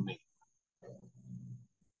having it with me.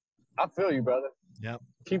 I feel you, brother. Yep.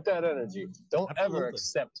 Keep that energy. Don't ever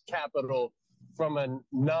accept capital from a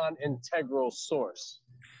non-integral source.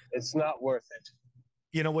 It's not worth it.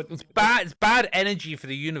 You know what? It's bad energy for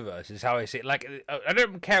the universe, is how I see it. Like, I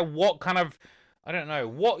don't care what kind of, I don't know,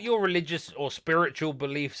 what your religious or spiritual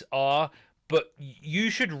beliefs are, but you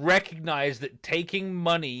should recognize that taking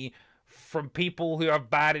money from people who have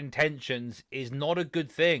bad intentions is not a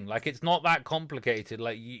good thing. Like, it's not that complicated.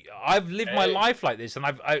 Like, I've lived my life like this, and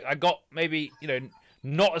I got maybe,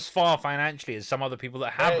 not as far financially as some other people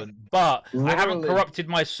that haven't, but I haven't corrupted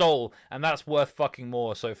my soul, and that's worth fucking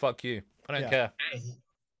more. So fuck you. I don't care.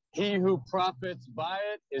 He who profits by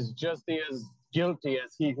it is just as guilty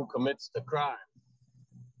as he who commits the crime.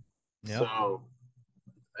 Yep. So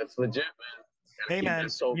that's legit, man. Hey, man,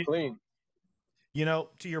 so clean. To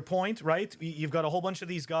your point, right? You've got a whole bunch of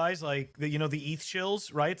these guys, like the ETH shills,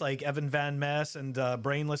 right? Like Evan Van Mess and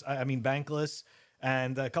Bankless.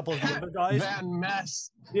 And a couple of the other guys. Van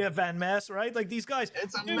Mess. Yeah, Van Mess, right? Like these guys.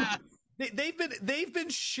 It's a mess. They've been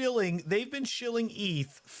shilling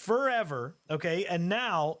ETH forever, okay? And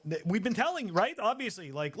now we've been telling, right?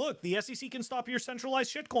 Obviously, like, look, the SEC can stop your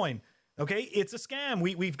centralized shitcoin. Okay, it's a scam.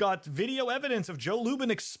 We've got video evidence of Joe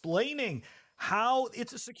Lubin explaining how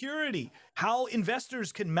it's a security, how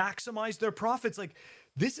investors can maximize their profits. Like,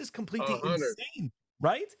 this is completely insane,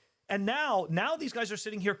 right? And now these guys are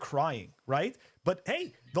sitting here crying, right? But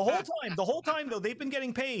hey, the whole time though, they've been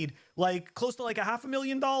getting paid like close to like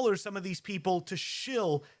 $500,000, some of these people, to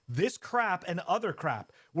shill this crap and other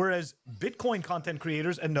crap. Whereas Bitcoin content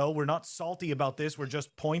creators, and no, we're not salty about this, we're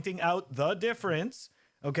just pointing out the difference,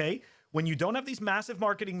 okay? When you don't have these massive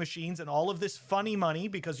marketing machines and all of this funny money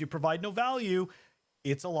because you provide no value,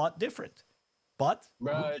 it's a lot different. But we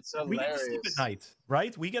get to sleep at night,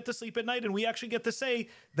 right? We get to sleep at night, and we actually get to say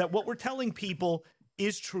that what we're telling people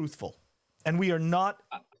is truthful, and we are not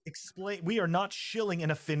shilling an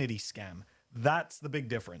affinity scam. That's the big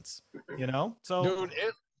difference, So, dude,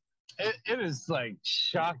 it is like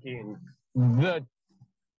shocking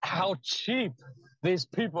how cheap these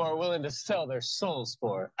people are willing to sell their souls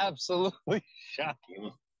for. Absolutely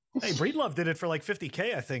shocking. Hey, Breedlove did it for like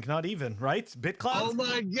 50K, I think. Not even, right? BitCloud? Oh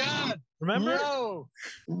my God! Remember? Yo,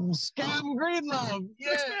 scam Greenlove.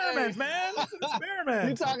 Yeah, Experiment, man. It's an experiment.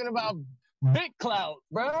 You talking about big clout,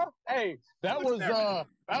 bro? Hey, that was a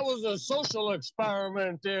social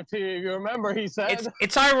experiment. If you remember, he said.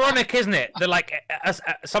 It's ironic, isn't it? That like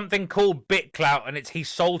something called BitClout, and he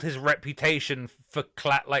sold his reputation for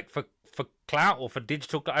clout, like for clout or for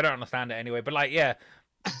digital. I don't understand it anyway, but like, yeah.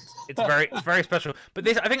 It's very special. But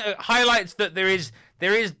this, I think, highlights that there is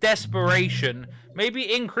desperation,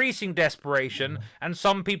 maybe increasing desperation, and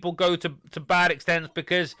some people go to bad extents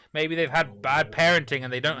because maybe they've had bad parenting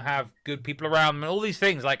and they don't have good people around them, and all these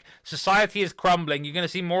things. Like, society is crumbling. You're going to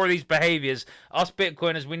see more of these behaviors. Us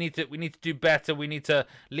Bitcoiners, we need to do better. We need to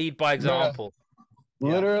lead by example.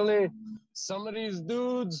 Yeah. Literally, some of these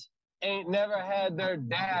dudes ain't never had their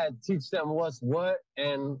dad teach them what's what,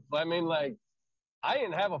 and I mean, like, I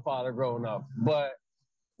didn't have a father growing up, but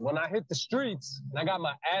when I hit the streets and I got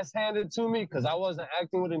my ass handed to me because I wasn't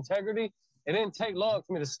acting with integrity, it didn't take long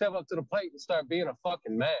for me to step up to the plate and start being a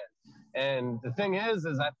fucking man. And the thing is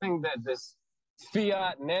I think that this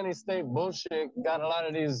fiat nanny state bullshit got a lot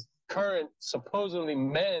of these current supposedly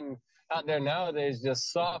men out there nowadays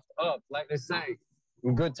just soft up. Like they say,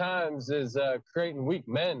 good times is creating weak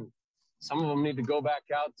men. Some of them need to go back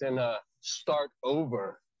out and start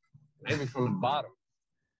over. Maybe from the bottom.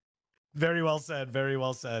 Very well said. Very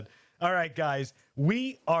well said. All right, guys,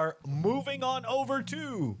 we are moving on over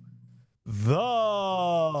to the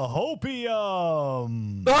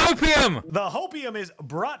Hopium. The Hopium! The Hopium is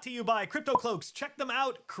brought to you by CryptoCloaks. Check them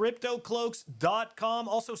out, CryptoCloaks.com.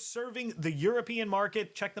 Also serving the European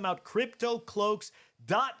market. Check them out,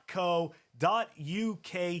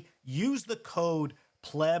 CryptoCloaks.co.uk. Use the code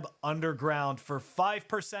Pleb Underground for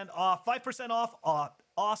 5% off. 5% off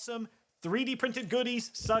awesome 3D printed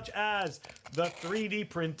goodies, such as the 3D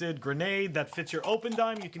printed grenade that fits your open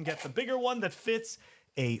dime. You can get the bigger one that fits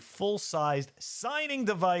a full-sized signing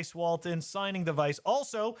device, Walton, signing device.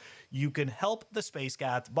 Also, you can help the Space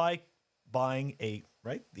Cat by buying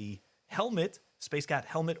the helmet, Space Cat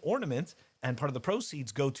helmet ornament, and part of the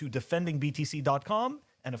proceeds go to defendingbtc.com.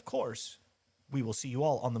 And of course, we will see you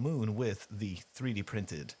all on the moon with the 3D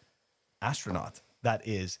printed astronaut. That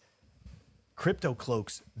is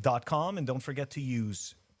CryptoCloaks.com, and don't forget to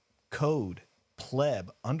use code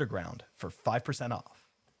Pleb Underground for 5% off.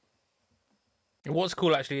 What's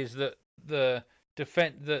cool actually is that the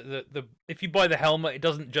if you buy the helmet, it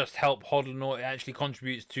doesn't just help HodlNaut, it actually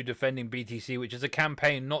contributes to defending BTC, which is a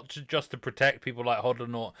campaign not just to protect people like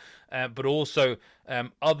HodlNaut, but also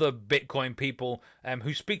other Bitcoin people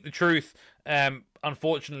who speak the truth.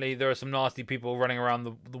 Unfortunately, there are some nasty people running around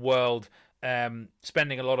the world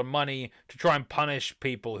spending a lot of money to try and punish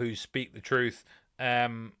people who speak the truth,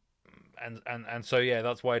 and so yeah,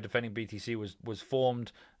 that's why Defending BTC was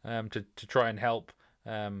formed, to try and help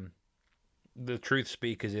the truth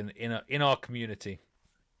speakers in our community.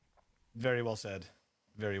 Very well said.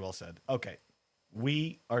 Very well said. Okay,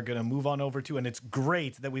 we are going to move on over to, and it's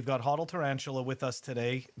great that we've got HodlTarantula with us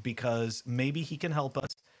today, because maybe he can help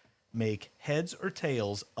us make heads or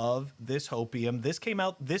tails of this hopium. This came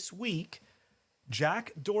out this week.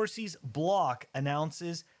 Jack Dorsey's block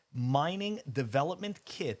announces mining development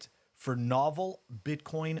kit for novel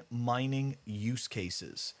Bitcoin mining use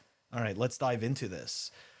cases. All right, let's dive into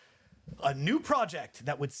this. A new project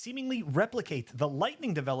that would seemingly replicate the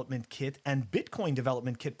Lightning Development Kit and Bitcoin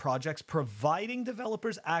Development Kit projects, providing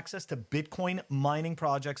developers access to Bitcoin mining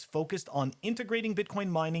projects focused on integrating Bitcoin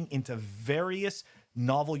mining into various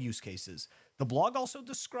novel use cases. The blog also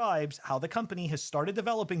describes how the company has started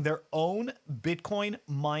developing their own Bitcoin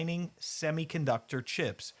mining semiconductor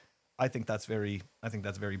chips. I think that's very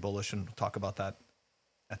bullish, and we'll talk about that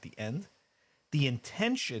at the end. The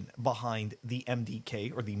intention behind the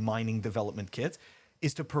MDK, or the Mining Development Kit,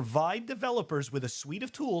 is to provide developers with a suite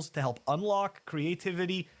of tools to help unlock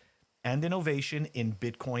creativity and innovation in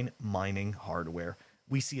Bitcoin mining hardware.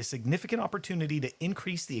 We see a significant opportunity to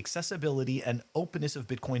increase the accessibility and openness of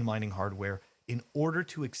Bitcoin mining hardware in order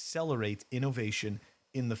to accelerate innovation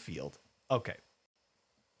in the field. Okay.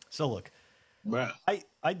 So look, Bruh.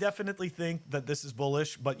 I definitely think that this is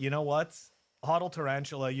bullish, but you know what?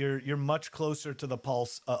 HodlTarantula, you're much closer to the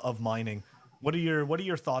pulse of mining. What are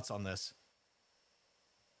your thoughts on this?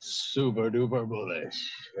 Super duper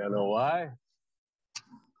bullish. You know why?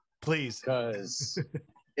 Please. Because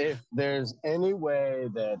if there's any way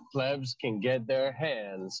that plebs can get their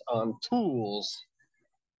hands on tools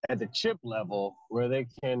at the chip level where they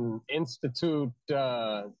can institute,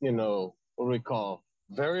 what do we call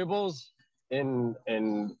variables in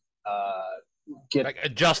get like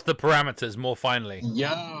adjust the parameters more finely.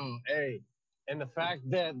 hey, and the fact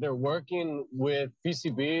that they're working with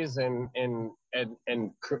PCBs and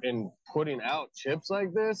putting out chips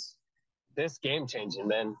like this game changing,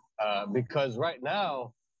 man. Because right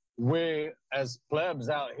now we as plebs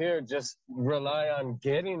out here just rely on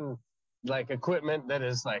getting like equipment that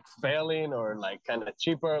is like failing or like kind of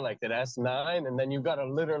cheaper, like that S9, and then you got to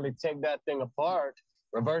literally take that thing apart,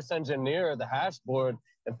 reverse engineer the hash board,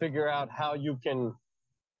 and figure out how you can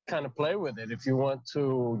kind of play with it if you want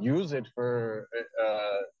to use it for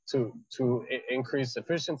to increase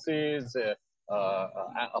efficiencies,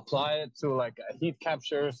 apply it to like a heat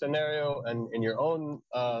capture scenario and in your own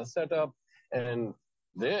setup. And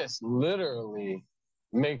this literally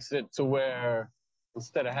makes it to where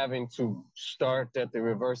instead of having to start at the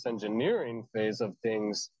reverse engineering phase of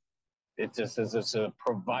things, it just is just a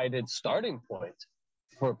provided starting point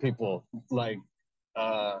for people. Like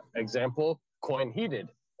example, Coin Heated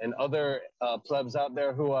and other plebs out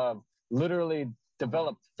there who have literally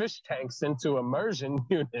developed fish tanks into immersion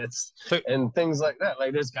units and things like that.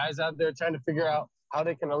 Like there's guys out there trying to figure out how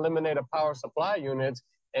they can eliminate a power supply unit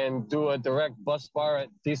and do a direct bus bar at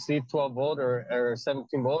DC 12 volt or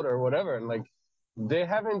 17 volt or whatever. And like they're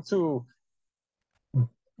having to,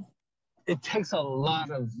 it takes a lot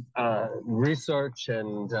of research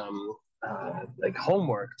and like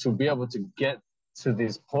homework to be able to get to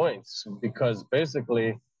these points, because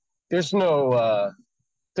basically there's no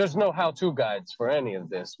how-to guides for any of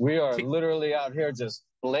this. We are literally out here just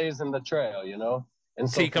blazing the trail, you know? And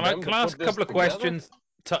so can I ask a couple of questions?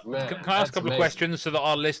 Can I ask a couple of questions so that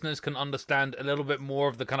our listeners can understand a little bit more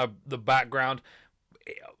of the kind of the background?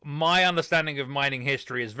 My understanding of mining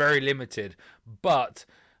history is very limited, but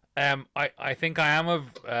I think I am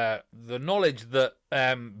of the knowledge that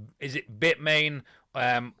is it Bitmain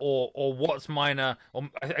or What's Miner, or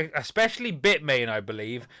especially Bitmain, I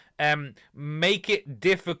believe, make it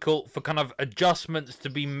difficult for kind of adjustments to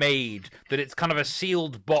be made, that it's kind of a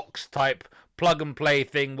sealed box type plug and play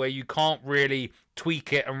thing where you can't really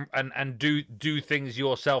tweak it and do things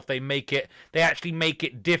yourself. They actually make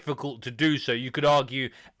it difficult to do so. You could argue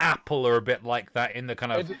Apple are a bit like that in the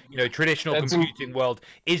kind of traditional computing world.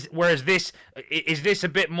 Whereas this is a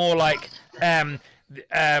bit more like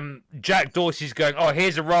Jack Dorsey's going, oh,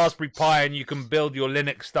 here's a Raspberry Pi and you can build your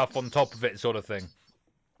Linux stuff on top of it, sort of thing.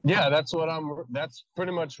 Yeah, that's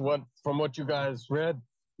pretty much what, from what you guys read,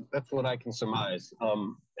 that's what I can surmise.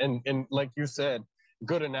 And like you said,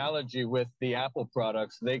 good analogy with the Apple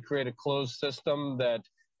products. They create a closed system that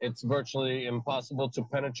it's virtually impossible to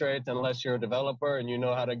penetrate unless you're a developer and you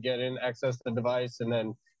know how to get in, access the device, and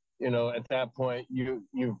then at that point you've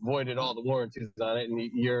voided all the warranties on it, and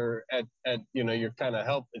you're you're kind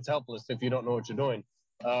of it's helpless if you don't know what you're doing.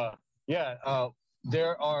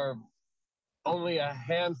 There are only a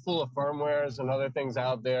handful of firmwares and other things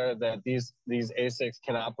out there that these ASICs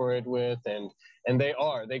can operate with, and they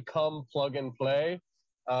come plug and play.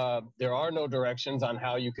 There are no directions on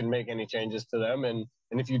how you can make any changes to them, and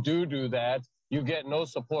if you do that, you get no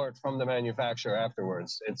support from the manufacturer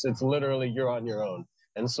afterwards. It's literally you're on your own.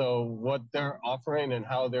 And so what they're offering and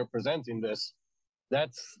how they're presenting this,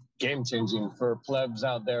 that's game changing for plebs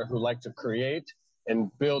out there who like to create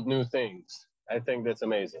and build new things. I think that's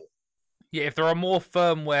amazing. Yeah, if there are more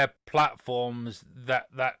firmware platforms,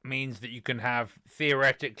 that means that you can have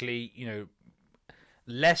theoretically,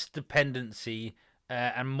 less dependency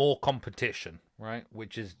and more competition, right?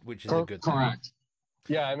 Which is a good thing. Correct.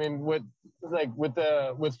 Yeah, I mean, with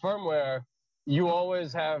firmware, you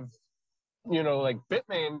always have, like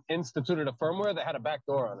Bitmain instituted a firmware that had a back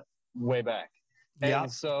door on it way back.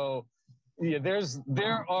 And so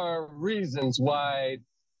there are reasons why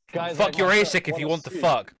guys fuck like your ASIC if you want to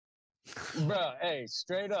fuck. Bro, hey,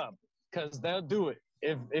 straight up, because they'll do it.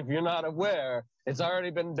 If you're not aware, it's already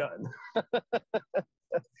been done.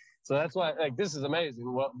 So that's why, like, this is amazing.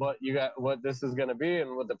 What you got, what this is going to be,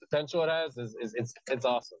 and what the potential it has is it's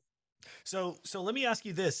awesome. So let me ask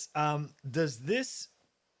you this: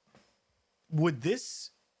 would this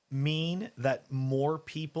mean that more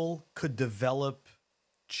people could develop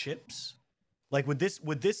chips? Like, would this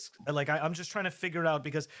like, I'm just trying to figure it out,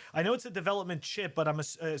 because I know it's a development chip, but a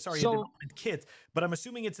development kit, but I'm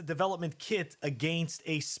assuming it's a development kit against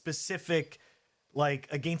a specific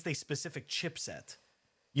chipset.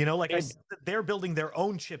 Like they're building their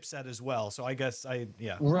own chipset as well. So I guess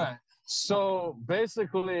Right. So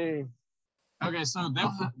basically, okay, so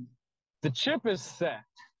the chip is set.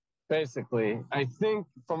 Basically, I think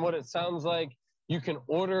from what it sounds like, you can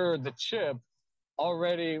order the chip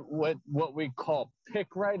already what we call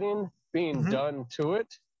pick writing being done to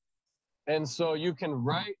it. And so you can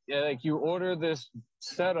write, like you order this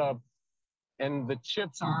setup and the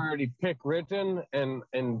chips are already pick written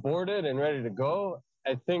and boarded and ready to go.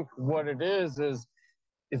 I think what it is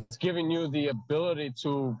it's giving you the ability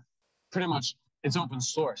to pretty much, it's open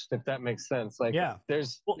sourced, if that makes sense. Like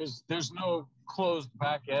there's no closed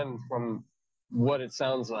back end from what it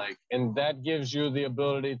sounds like. And that gives you the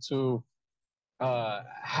ability to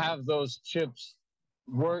have those chips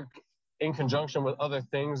work in conjunction with other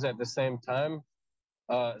things at the same time.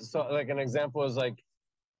 So like an example is like,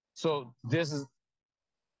 so this is,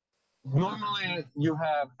 normally you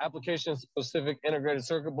have application specific integrated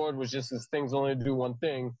circuit board, which just is things only do one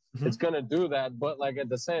thing. It's going to do that. But like at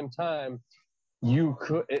the same time, you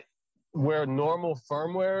could, where normal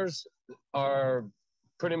firmwares are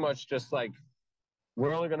pretty much just like,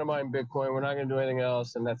 we're only going to mine Bitcoin, we're not going to do anything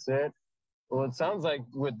else, and that's it. Well, it sounds like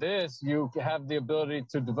with this, you have the ability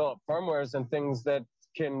to develop firmwares and things that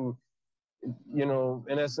can, you know,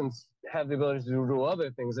 in essence, have the ability to do other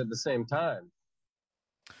things at the same time.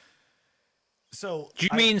 So do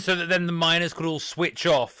you mean so that then the miners could all switch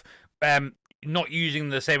off, not using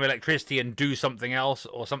the same electricity and do something else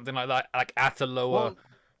or something like that, like at a lower?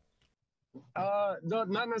 Well, no,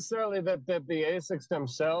 not necessarily that the ASICs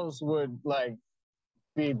themselves would like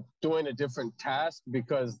be doing a different task,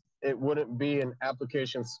 because it wouldn't be an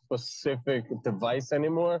application specific device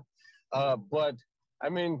anymore. But I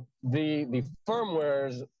mean, the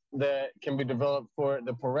firmwares that can be developed for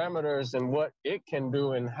the parameters and what it can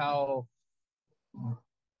do and how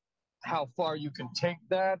far you can take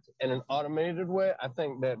that in an automated way, I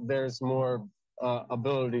think that there's more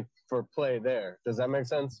ability for play there. Does that make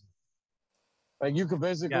sense? Like you could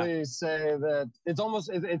basically say that it's almost,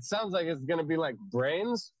 it sounds like it's going to be like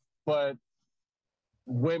brains, but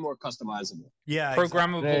way more customizable. Yeah.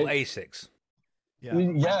 Programmable ASICs.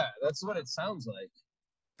 Yeah, that's what it sounds like.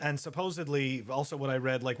 And supposedly, also what I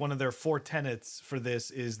read, like one of their 4 tenets for this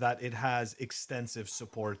is that it has extensive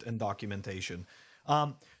support and documentation.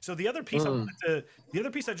 So the other piece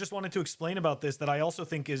I just wanted to explain about this that I also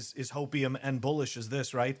think is hopium and bullish is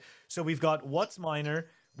this, right? So we've got What's Miner,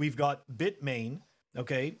 we've got Bitmain,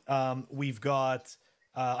 okay? We've got,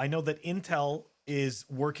 I know that Intel is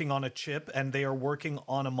working on a chip and they are working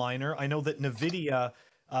on a miner. I know that NVIDIA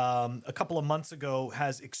a couple of months ago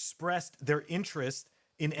has expressed their interest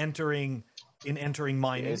in entering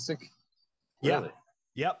mining. ASIC? Really?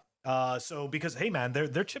 Yeah. Yep. So because hey man, their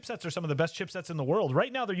chipsets are some of the best chipsets in the world.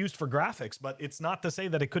 Right now they're used for graphics, but it's not to say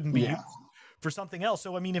that it couldn't be used for something else.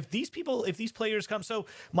 So I mean, if these players come, so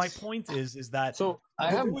my point is that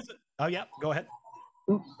I have. Oh yeah, go ahead.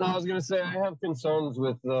 I was gonna say I have concerns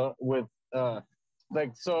with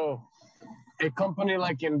like, so a company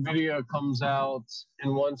like NVIDIA comes out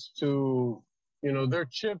and wants to, you know, their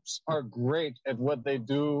chips are great at what they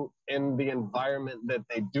do in the environment that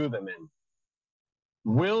they do them in.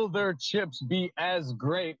 Will their chips be as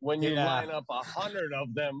great when you line up 100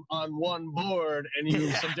 of them on one board and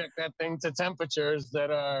you subject that thing to temperatures that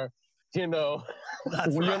are, you know,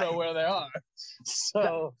 know where they are?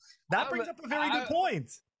 So that brings up a very good point.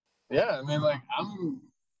 Yeah, I mean, like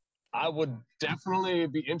I would definitely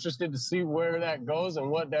be interested to see where that goes and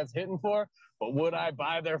what that's hitting for. But would I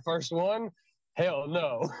buy their first one? Hell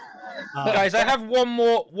no. Guys, I have one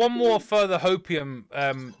more further hopium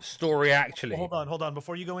story actually. Hold on.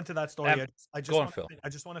 Before you go into that story, I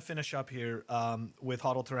just want to finish up here with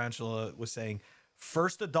HodlTarantula was saying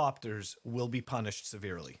first adopters will be punished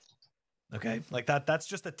severely. Okay? Like that's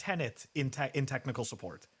just a tenet in technical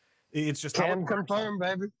support. It's just can confirm,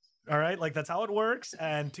 baby. All right, like that's how it works.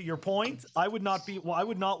 And to your point, I would not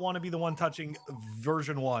want to be the one touching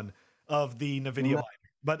version 1 of the NVIDIA miner.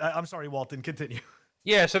 But I'm sorry, Walton, continue.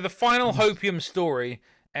 Yeah, so the final hopium story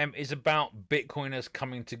is about Bitcoiners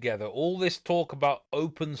coming together. All this talk about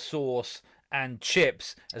open source and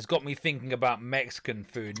chips has got me thinking about Mexican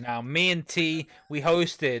food. Now, me and T, we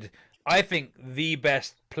hosted, I think, the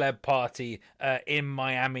best pleb party in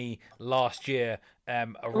Miami last year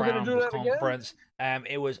around the conference.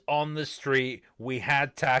 It was on the street. We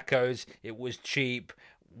had tacos. It was cheap.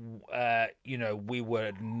 You know, we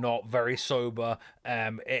were not very sober.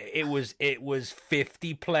 It was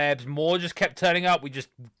 50 plebs. More just kept turning up. We just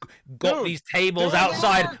got these tables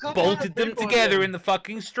outside, bolted them together in the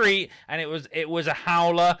fucking street, and it was a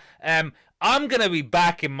howler. I'm gonna be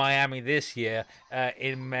back in Miami this year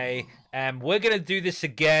in May. We're gonna do this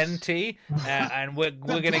again, T, and we're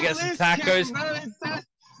gonna get some tacos.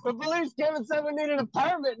 The police came and said we needed a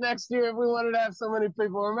permit next year if we wanted to have so many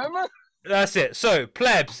people. Remember? That's it. So,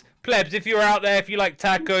 plebs, if you're out there, if you like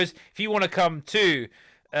tacos, if you want to come to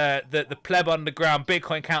the Pleb Underground,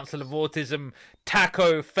 Bitcoin Council of Autism,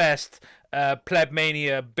 Taco Fest, Pleb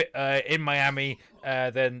Mania in Miami,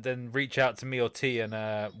 then reach out to me or T, and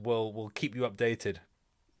we'll keep you updated.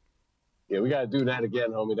 Yeah, we gotta do that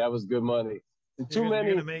again, homie. That was good money. Too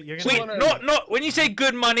many. Wait, not when you say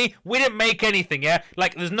good money, we didn't make anything, yeah?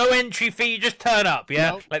 Like, there's no entry fee, you just turn up,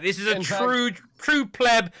 yeah? Nope. Like, this is a true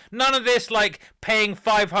pleb. None of this, like, paying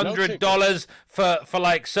 $500 for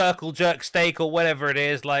like circle jerk steak or whatever it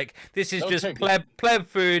is. Like, this is just pleb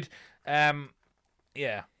food.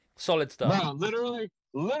 Yeah, solid stuff. Bro,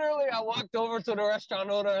 literally, I walked over to the restaurant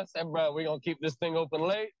owner and said, bro, we're gonna keep this thing open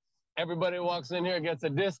late. Everybody walks in here, gets a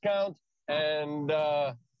discount, and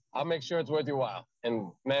I'll make sure it's worth your while.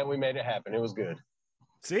 And man, we made it happen. It was good.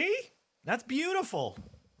 See? That's beautiful.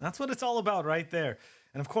 That's what it's all about right there.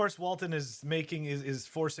 And of course, Walton is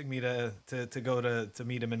forcing me to go to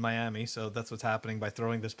meet him in Miami. So that's what's happening by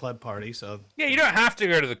throwing this pleb party. So yeah, you don't have to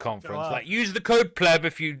go to the conference. Like, use the code pleb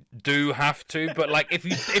if you do have to. But like, if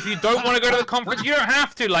you don't want to go to the conference, you don't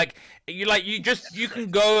have to. Like, you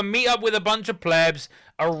can go and meet up with a bunch of plebs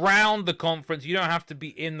around the conference. You don't have to be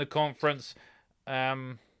in the conference.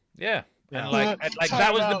 Yeah. And like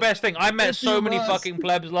that was the best thing. I met so many fucking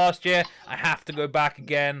plebs last year. I have to go back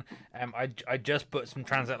again. I just put some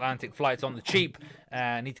transatlantic flights on the cheap.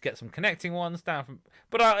 I need to get some connecting ones down from.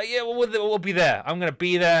 But yeah, we'll be there. I'm gonna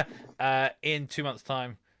be there in 2 months'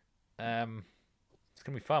 time. It's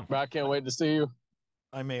gonna be fun. Bro, I can't wait to see you.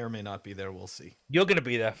 I may or may not be there. We'll see. You're gonna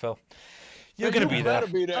be there, Phil. You're gonna be there.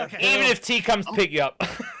 Okay. Even if T comes to pick you up.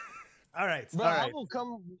 All right. Bro, all right. I will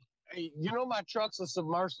come. Hey, you know my truck's a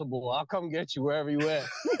submersible. I'll come get you wherever you at.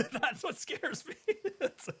 That's what scares me.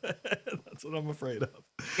 That's what I'm afraid of.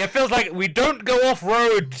 It feels like we don't go off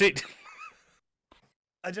road.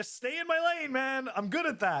 I just stay in my lane, man. I'm good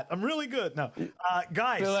at that. I'm really good. No,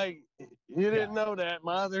 guys. I feel like you didn't know that.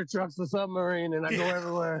 My other truck's a submarine, and I go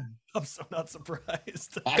everywhere. I'm so not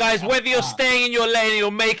surprised. Guys, whether you're staying in your lane or you're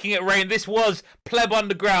making it rain, this was Pleb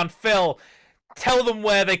Underground. Phil, tell them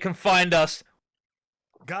where they can find us.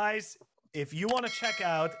 Guys, if you want to check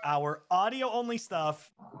out our audio-only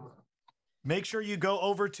stuff, make sure you go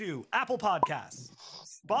over to Apple Podcasts,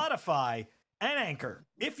 Spotify, and Anchor.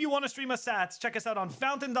 If you want to stream us sats, check us out on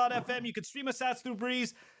fountain.fm. You can stream us sats through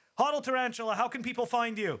Breeze. HodlTarantula, how can people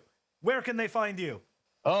find you? Where can they find you?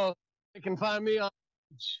 Oh, they can find me on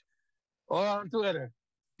or on Twitter.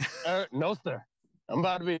 No, sir. I'm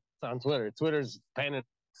about to be on Twitter. Twitter's pain in the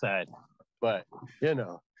side, but you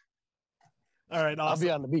know. All right, awesome. I'll be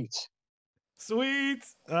on the beach. Sweet.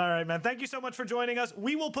 All right, man. Thank you so much for joining us.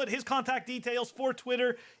 We will put his contact details for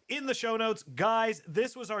Twitter in the show notes. Guys,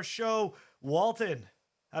 this was our show. Walton,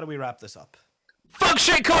 how do we wrap this up? Fuck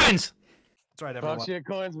shit coins! That's right, everyone. Fuck shit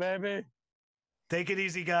coins, baby. Take it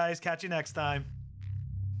easy, guys. Catch you next time.